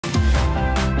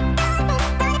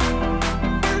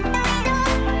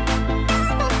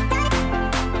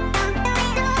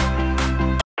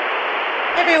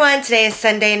everyone, today is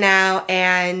Sunday now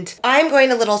and I'm going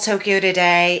to Little Tokyo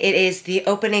today. It is the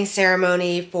opening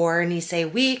ceremony for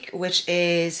Nisei Week, which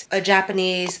is a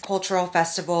Japanese cultural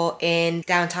festival in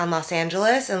downtown Los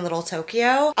Angeles in Little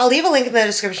Tokyo. I'll leave a link in the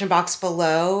description box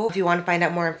below if you want to find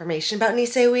out more information about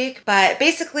Nisei Week. But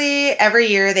basically every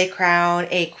year they crown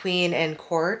a queen and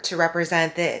court to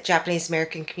represent the Japanese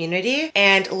American community.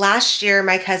 And last year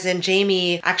my cousin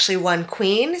Jamie actually won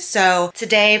queen. So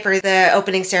today for the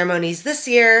opening ceremonies this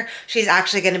year, she's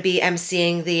actually going to be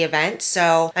emceeing the event.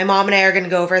 So my mom and I are going to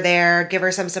go over there, give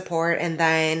her some support, and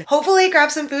then hopefully grab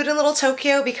some food in Little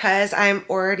Tokyo because I'm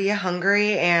already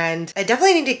hungry and I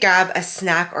definitely need to grab a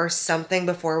snack or something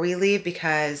before we leave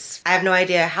because I have no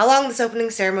idea how long this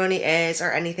opening ceremony is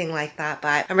or anything like that,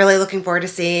 but I'm really looking forward to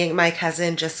seeing my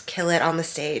cousin just kill it on the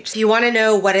stage. If you want to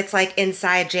know what it's like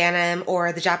inside JANM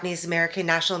or the Japanese American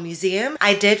National Museum,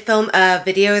 I did film a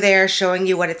video there showing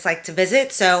you what it's like to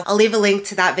visit, so I'll leave a link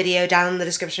to that video down in the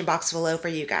description box below for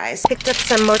you guys. Picked up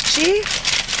some mochi,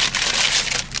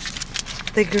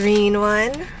 the green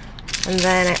one, and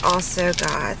then I also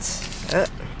got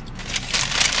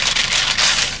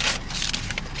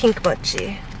pink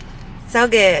mochi. So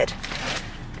good.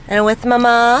 And with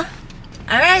mama.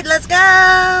 All right, let's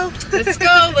go. Let's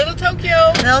go, Little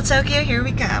Tokyo. Little Tokyo, here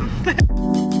we come.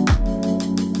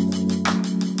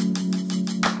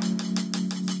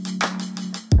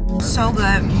 So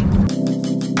good.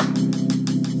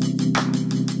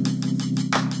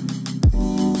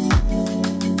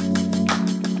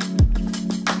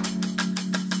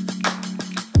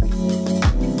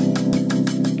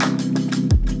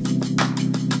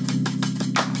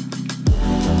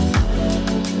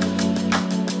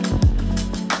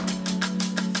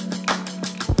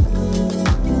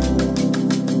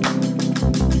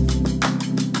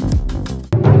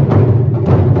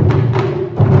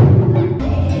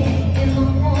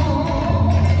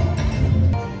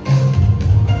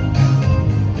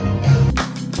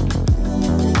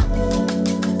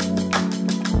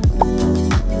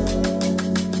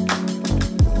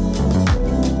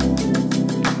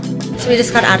 So we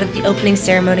just got out of the opening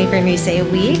ceremony for Nisei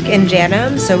Week in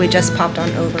JANM, so we just popped on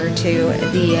over to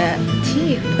the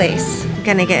tea place. I'm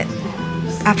gonna get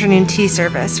afternoon tea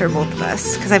service for both of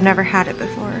us because I've never had it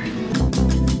before.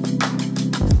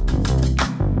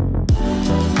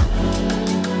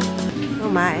 Oh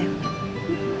my.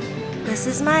 This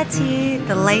is my tea,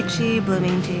 the lychee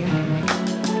blooming tea.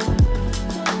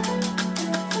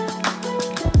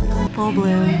 Full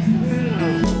bloom.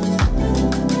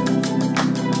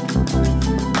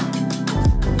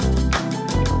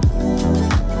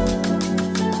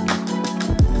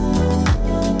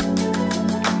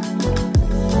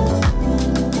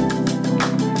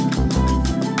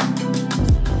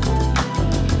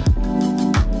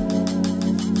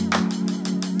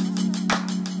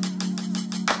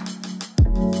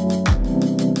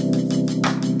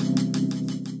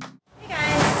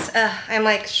 I'm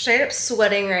like straight up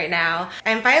sweating right now.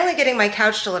 I'm finally getting my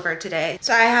couch delivered today.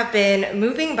 So I have been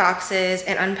moving boxes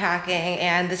and unpacking,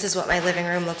 and this is what my living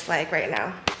room looks like right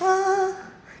now.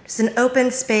 Just an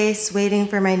open space waiting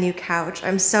for my new couch.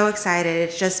 I'm so excited.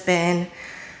 It's just been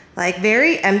like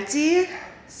very empty.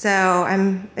 So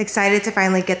I'm excited to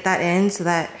finally get that in so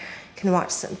that I can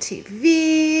watch some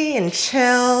TV and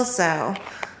chill. So,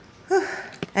 whew.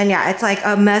 And yeah, it's like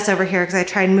a mess over here because I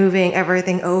tried moving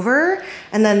everything over.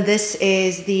 And then this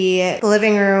is the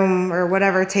living room or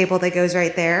whatever table that goes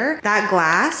right there. That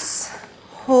glass,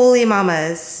 holy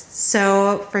mamas,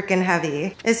 so freaking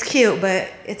heavy. It's cute, but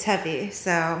it's heavy.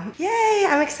 So yay,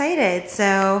 I'm excited.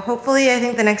 So hopefully I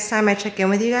think the next time I check in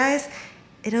with you guys,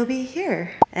 it'll be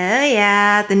here. Oh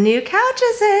yeah, the new couch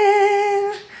is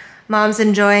in. Mom's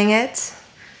enjoying it.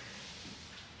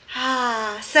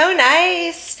 Ah, so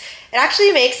nice. It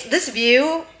actually makes, this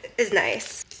view is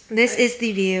nice. This is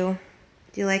the view.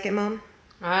 Do you like it, Mom?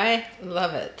 I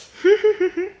love it.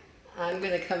 I'm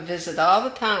gonna come visit all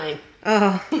the time.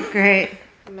 Oh, great.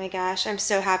 Oh my gosh, I'm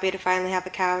so happy to finally have a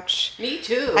couch. Me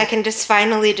too. I can just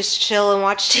finally just chill and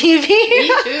watch TV.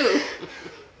 Me too.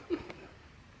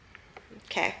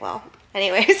 Okay, well,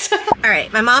 anyways. All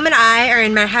right, my mom and I are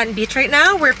in Manhattan Beach right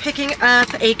now. We're picking up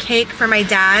a cake for my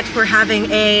dad. We're having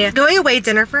a going away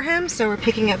dinner for him, so we're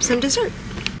picking up some dessert.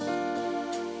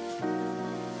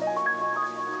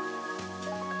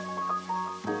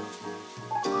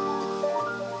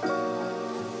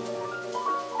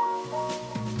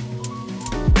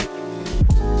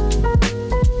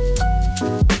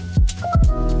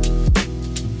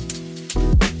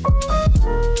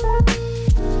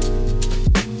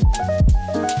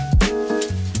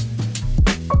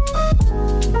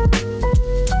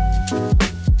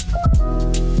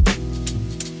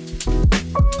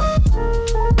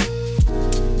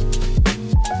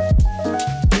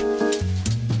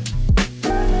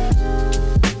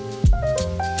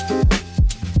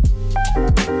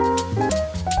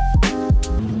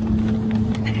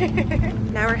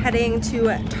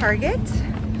 going to Target,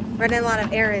 running a lot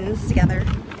of errands together.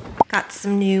 Got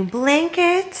some new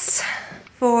blankets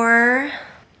for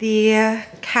the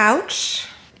couch.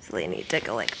 It's really neat to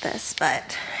go like this,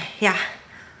 but yeah.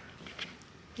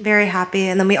 Very happy.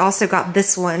 And then we also got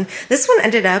this one. This one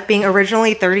ended up being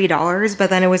originally $30, but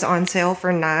then it was on sale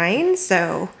for $9.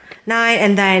 So $9,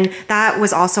 and then that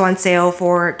was also on sale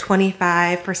for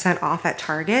 25% off at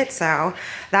Target. So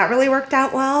that really worked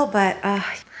out well. But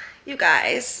you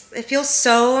guys, it feels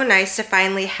so nice to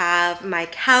finally have my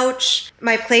couch.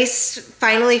 My place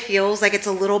finally feels like it's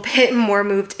a little bit more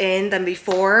moved in than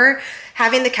before.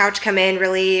 Having the couch come in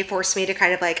really forced me to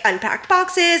kind of like unpack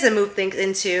boxes and move things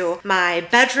into my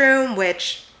bedroom,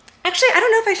 which actually, I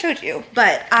don't know if I showed you,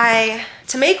 but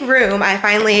to make room, I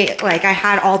finally, like, I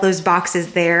had all those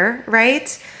boxes there, right?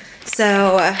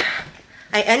 So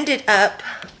I ended up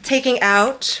taking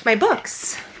out my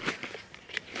books.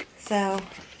 So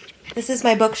this is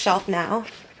my bookshelf now.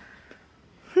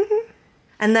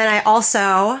 And then I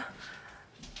also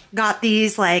got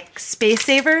these like space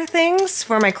saver things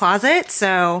for my closet.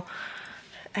 So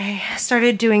I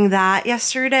started doing that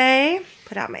yesterday.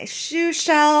 Put out my shoe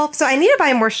shelf. So I need to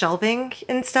buy more shelving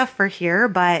and stuff for here,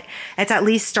 but it's at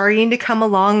least starting to come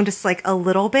along just like a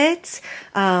little bit.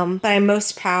 But I'm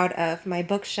most proud of my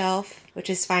bookshelf, which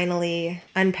is finally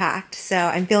unpacked. So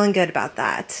I'm feeling good about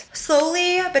that.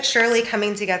 Slowly but surely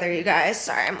coming together, you guys.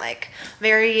 Sorry, I'm like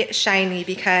very shiny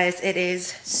because it is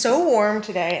so warm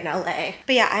today in LA.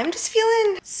 But yeah, I'm just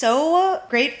feeling so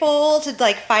grateful to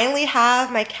like finally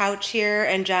have my couch here,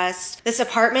 and just this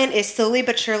apartment is slowly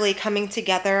but surely coming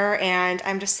together, and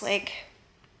I'm just like,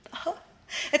 oh.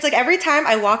 It's like every time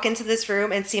I walk into this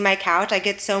room and see my couch, I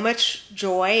get so much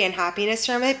joy and happiness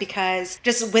from it, because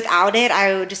just without it,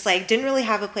 I just like didn't really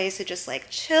have a place to just like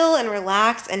chill and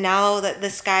relax. And now that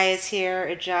this guy is here,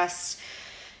 it just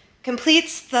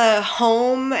completes the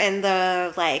home and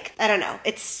the like, I don't know,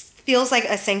 it feels like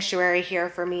a sanctuary here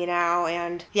for me now.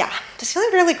 And yeah, just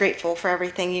feeling really grateful for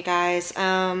everything, you guys.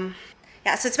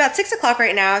 Yeah, so it's about 6 o'clock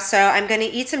right now, so I'm gonna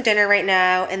eat some dinner right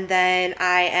now, and then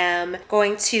I am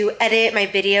going to edit my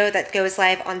video that goes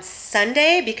live on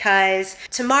Sunday, because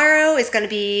tomorrow is gonna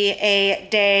be a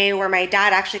day where my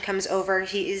dad actually comes over.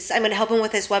 I'm gonna help him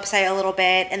with his website a little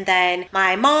bit, and then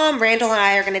my mom, Randall, and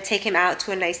I are gonna take him out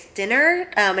to a nice dinner,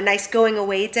 a nice going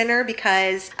away dinner,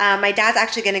 because my dad's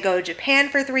actually gonna go to Japan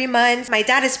for 3 months. My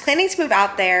dad is planning to move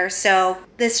out there, so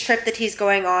this trip that he's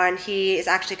going on, he is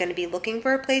actually going to be looking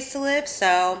for a place to live.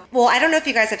 So, well, I don't know if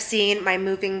you guys have seen my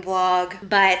moving vlog,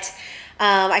 but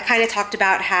I kind of talked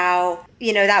about how,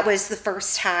 you know, that was the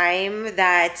first time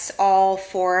that all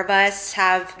 4 of us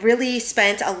have really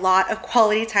spent a lot of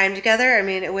quality time together. I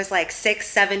mean, it was like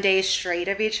 6-7 days straight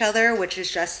of each other, which is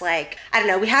just like, I don't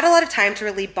know, we had a lot of time to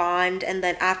really bond. And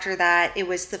then after that, it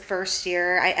was the first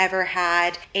year I ever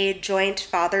had a joint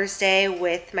Father's Day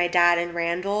with my dad and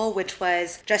Randall, which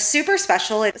was just super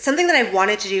special. It's something that I've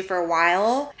wanted to do for a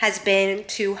while, has been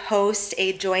to host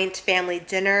a joint family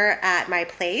dinner at my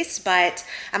place. But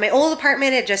at my old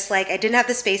apartment, it just like, I didn't have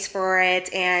the space for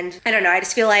it, and I don't know, I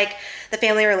just feel like the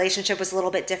family relationship was a little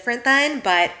bit different then.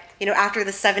 But you know, after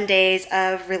the 7 days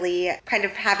of really kind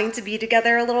of having to be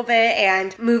together a little bit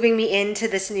and moving me into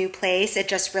this new place, it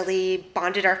just really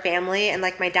bonded our family. And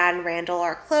like my dad and Randall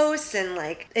are close, and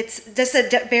like it's just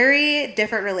a very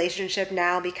different relationship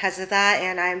now because of that.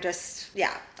 And I'm just,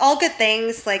 yeah, all good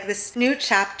things. Like this new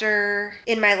chapter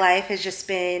in my life has just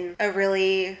been a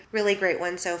really, really great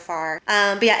one so far.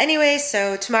 But yeah, anyway,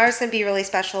 so tomorrow's gonna be really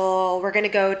special. We're gonna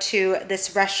go to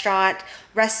this restaurant,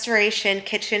 Restoration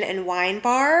Kitchen and Wine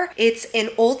Bar. It's in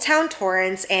Old Town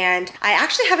Torrance, and I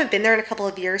actually haven't been there in a couple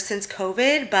of years since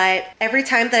COVID, but every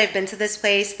time that I've been to this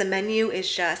place, the menu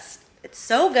is just, it's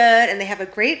so good, and they have a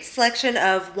great selection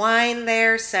of wine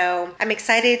there. So I'm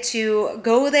excited to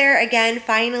go there again,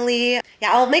 finally.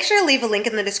 Yeah, I'll make sure to leave a link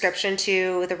in the description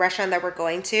to the restaurant that we're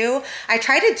going to. I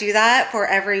try to do that for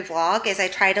every vlog, is I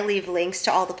try to leave links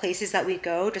to all the places that we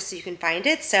go just so you can find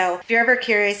it. So if you're ever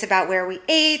curious about where we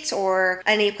ate or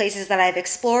any places that I've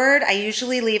explored, I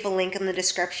usually leave a link in the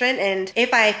description. And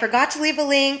if I forgot to leave a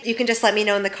link, you can just let me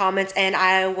know in the comments and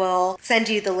I will send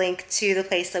you the link to the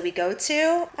place that we go to.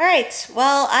 All right,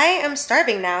 well, I am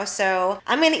starving now, so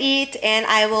I'm gonna eat and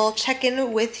I will check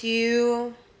in with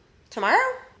you tomorrow.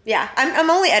 Yeah,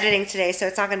 I'm only editing today, so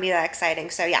it's not gonna be that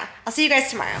exciting. So yeah, I'll see you guys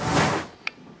tomorrow.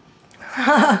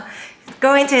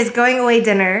 Going to his going away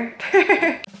dinner.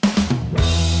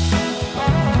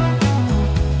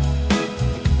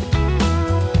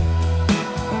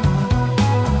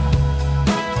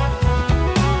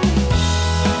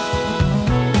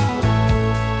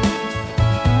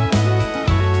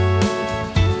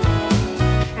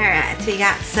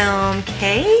 some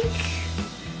cake.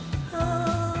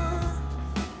 Oh,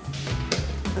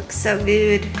 looks so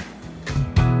good.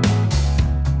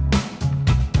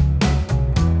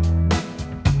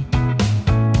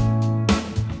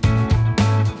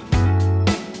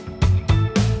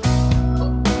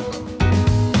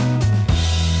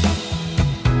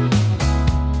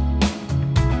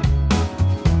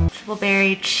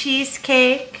 Berry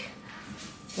cheesecake,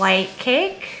 white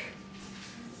cake,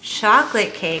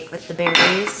 chocolate cake with the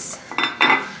berries,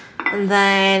 and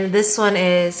then this one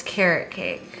is carrot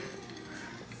cake.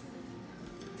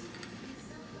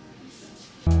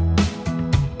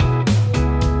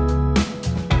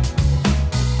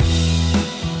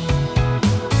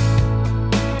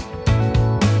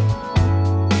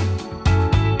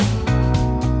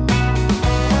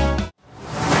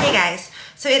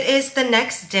 So it is the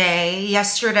next day.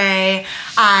 Yesterday,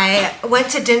 I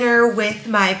went to dinner with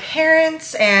my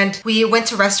parents and we went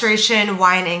to Restoration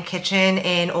Wine and Kitchen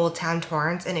in Old Town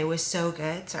Torrance, and it was so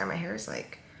good. Sorry, my hair is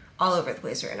like all over the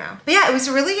place right now. But yeah, it was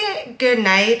a really good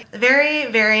night. Very,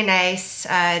 very nice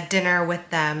dinner with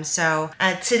them. So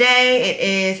today it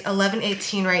is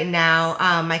 11:18 right now.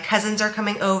 My cousins are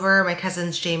coming over, my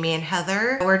cousins Jamie and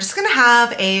Heather. We're just gonna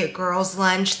have a girls'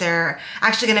 lunch. They're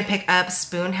actually gonna pick up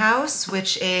Spoon House,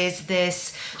 which is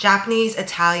this Japanese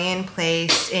Italian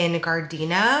place in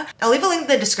Gardena. I'll leave a link in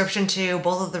the description to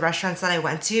both of the restaurants that I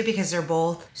went to because they're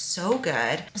both so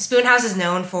good. Spoon House is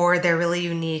known for their really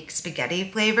unique spaghetti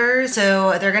flavors.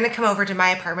 So they're gonna come over to my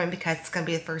apartment because it's gonna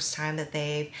be the first time that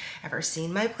they've ever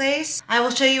seen my place. I will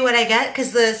show you what I get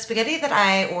because the spaghetti that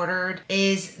I ordered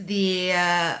is the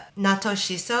natto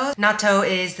shiso. Natto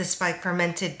is this like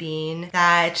fermented bean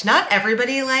that not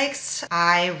everybody likes.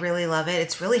 I really love it.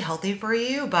 It's really healthy for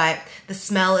you, but the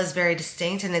smell is very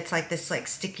distinct and it's like this like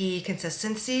sticky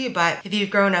consistency. But if you've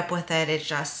grown up with it, it's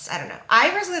just, I don't know.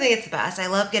 I personally think it's the best. I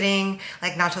love getting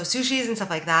like natto sushis and stuff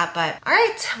like that. But all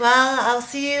right, well, I'll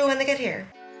see you when they get here.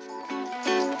 Ooh.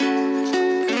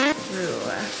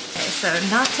 Okay, so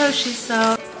natto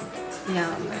shiso.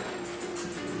 Yum.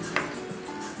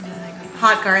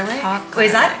 Hot garlic? Hot garlic. Wait,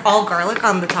 is that all garlic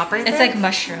on the top right there? It's like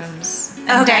mushrooms.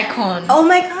 And okay. daikon. Oh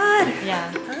my god.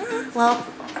 Yeah. Well.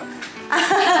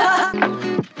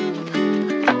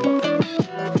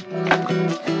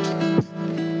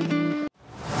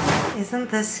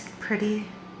 Isn't this pretty?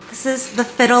 This is the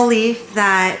fiddle leaf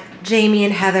that Jamie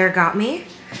and Heather got me.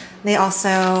 They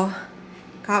also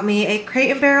got me a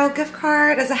Crate & Barrel gift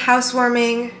card as a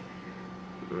housewarming.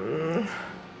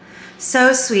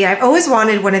 So sweet. I've always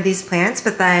wanted one of these plants,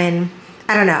 but then,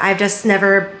 I don't know, I've just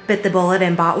never bit the bullet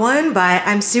and bought one, but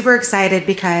I'm super excited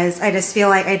because I just feel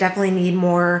like I definitely need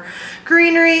more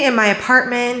greenery in my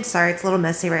apartment. Sorry, it's a little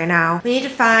messy right now. We need to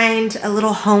find a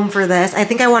little home for this. I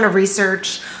think I want to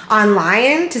research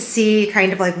online to see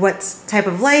kind of like what type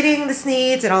of lighting this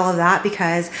needs and all of that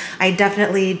because I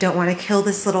definitely don't want to kill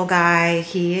this little guy.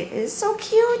 He is so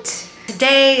cute.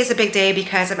 Today is a big day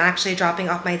because I'm actually dropping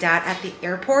off my dad at the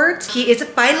airport. He is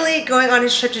finally going on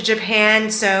his trip to Japan,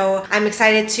 so I'm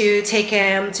excited to take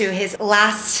him to his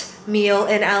last meal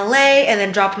in LA and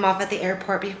then drop him off at the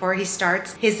airport before he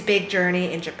starts his big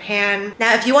journey in Japan.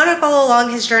 Now, if you want to follow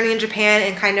along his journey in Japan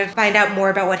and kind of find out more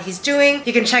about what he's doing,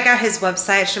 you can check out his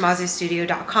website,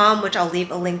 shimazustudio.com, which I'll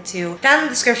leave a link to down in the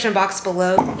description box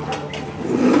below.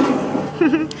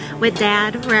 With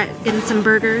Dad, we're getting some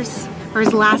burgers. For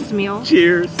his last meal.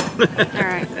 Cheers. All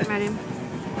right, ready?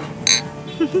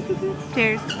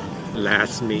 Cheers.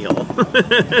 Last meal.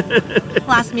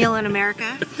 Last meal in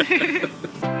America.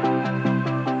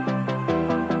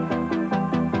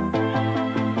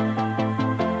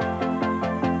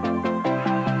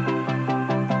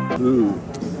 Ooh.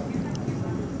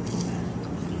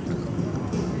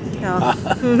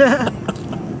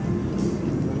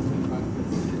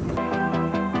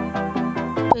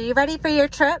 Are you ready for your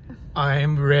trip?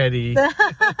 I'm ready. All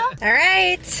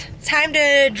right, it's time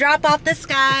to drop off this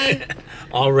guy.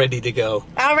 All ready to go.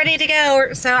 All ready to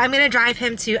go. So I'm gonna drive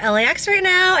him to LAX right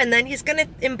now, and then he's gonna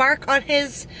embark on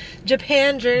his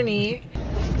Japan journey.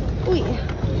 Ooh.